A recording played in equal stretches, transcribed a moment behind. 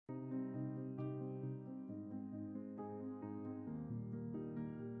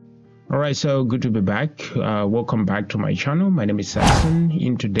All right, so good to be back. Welcome back to my channel. My name is Saxon.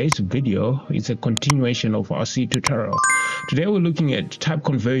 In today's video, it's a continuation of our C tutorial. Today we're looking at type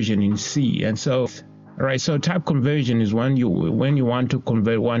conversion in C. And so, all right, so type conversion is when you want to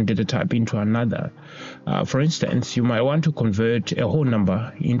convert one data type into another. For instance, you might want to convert a whole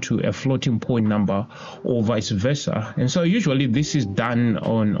number into a floating point number or vice versa. And so usually this is done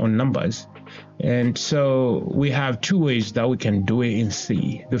on numbers. And so we have two ways that we can do it in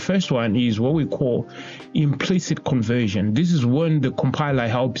C. The first one is what we call implicit conversion. This is when the compiler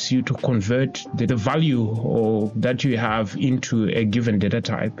helps you to convert the value that you have into a given data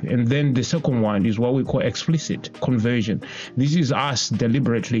type. And then the second one is what we call explicit conversion. This is us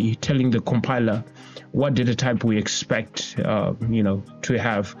deliberately telling the compiler what data type we expect to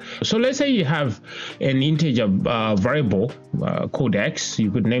have. So let's say you have an integer variable called x. You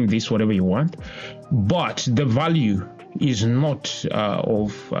could name this whatever you want, but the value is not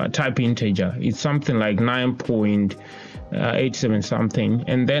of type integer. It's something like 9.87 something,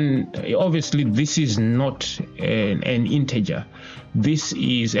 and then obviously this is not an integer. This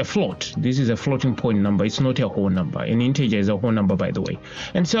is a float. This is a floating point number. It's not a whole number. An integer is a whole number, by the way.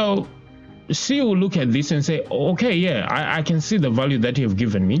 And so C will look at this and say, okay, yeah, I can see the value that you've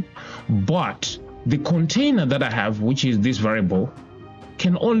given me, but the container that I have, which is this variable,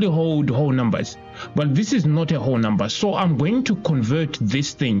 can only hold whole numbers, but this is not a whole number. So I'm going to convert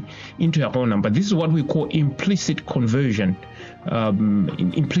this thing into a whole number. This is what we call implicit conversion,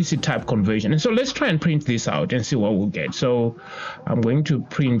 implicit type conversion. And so let's try and print this out and see what we'll get. So I'm going to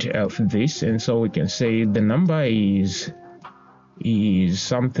print this, and so we can say the number is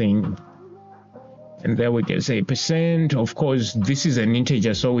something. And then we can say percent. Of course, this is an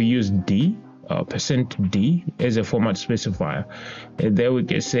integer, so we use D, %D as a format specifier. And then we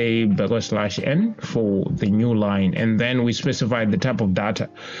can say \n for the new line. And then we specify the type of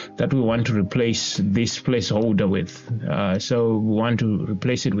data that we want to replace this placeholder with. So we want to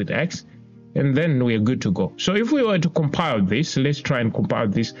replace it with X. And then we are good to go. So if we were to compile this, let's try and compile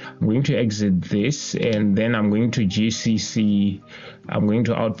this. I'm going to exit this, and then I'm going to GCC. I'm going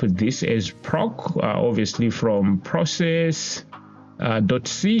to output this as proc, obviously from process.c,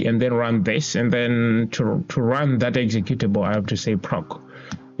 and then run this. And then to run that executable, I have to say proc.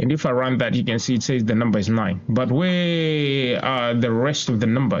 And if I run that, you can see it says the number is 9. But where are the rest of the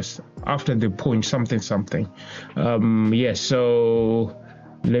numbers after the point something? So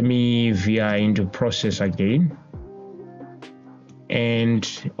let me VI into process again. And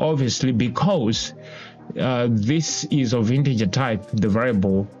obviously, because this is of integer type, the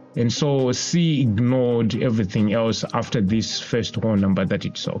variable, and so C ignored everything else after this first whole number that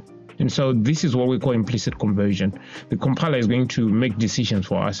it saw. And so this is what we call implicit conversion. The compiler is going to make decisions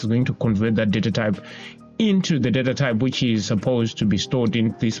for us. It's going to convert that data type into the data type which is supposed to be stored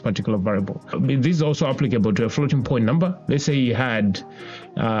in this particular variable. This is also applicable to a floating point number. Let's say you had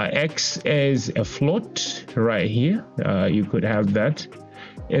X as a float right here. You could have that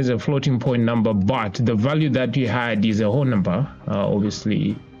as a floating point number, but the value that you had is a whole number,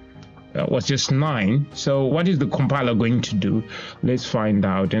 obviously was just 9. So what is the compiler going to do? Let's find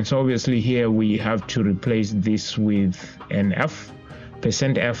out. And so obviously here we have to replace this with an F.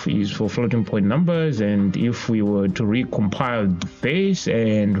 %F is for floating point numbers, and if we were to recompile this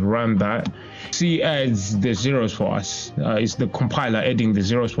and run that, C adds the zeros for us. It's the compiler adding the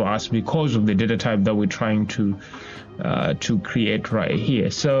zeros for us because of the data type that we're trying to create right here.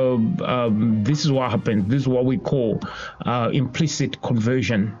 So this is what happens. This is what we call implicit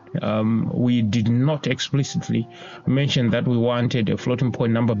conversion. We did not explicitly mention that we wanted a floating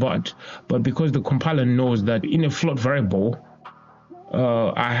point number, but because the compiler knows that in a float variable,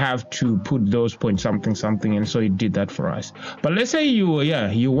 I have to put those point something, and so it did that for us. But let's say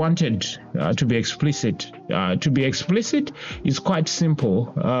you wanted to be explicit. To be explicit is quite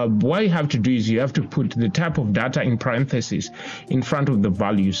simple. What you have to do is you have to put the type of data in parentheses in front of the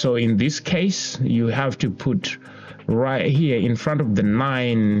value. So in this case, you have to put right here in front of the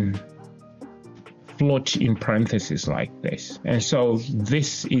 9 float in parentheses like this. And so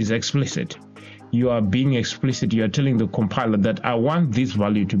this is explicit. You are being explicit. You are telling the compiler that I want this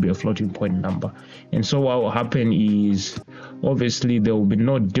value to be a floating point number. And so what will happen is, obviously, there will be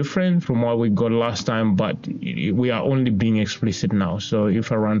no different from what we got last time, but we are only being explicit now. So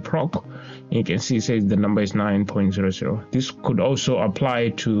if I run proc, you can see it says the number is 9.00. This could also apply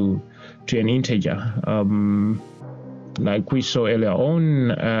to an integer. Like we saw earlier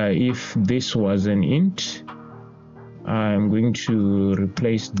on, if this was an int, I'm going to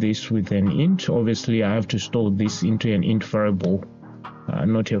replace this with an int. Obviously, I have to store this into an int variable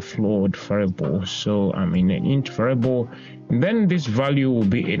not a float variable. So I'm in an int variable, and then this value will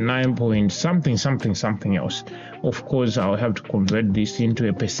be a 9 point something something something else. Of course, I'll have to convert this into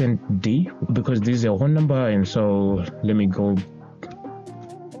a %d because this is a whole number. And so let me go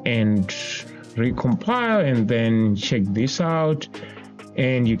and recompile and then check this out,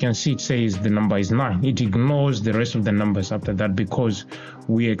 and you can see it says the number is 9. It ignores the rest of the numbers after that because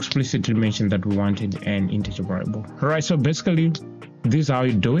we explicitly mentioned that we wanted an integer variable. All right, so basically this is how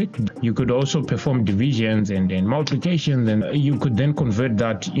you do it. You could also perform divisions and then multiplications, and you could then convert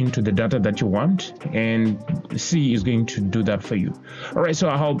that into the data that you want, and C is going to do that for you. All right, so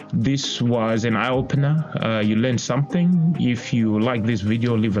I hope this was an eye-opener. You learned something. If you like this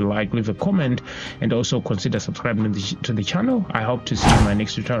video, leave a like, leave a comment, and also consider subscribing to the channel. I hope to see you in my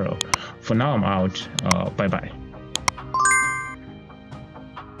next tutorial. For now, I'm out. Bye bye.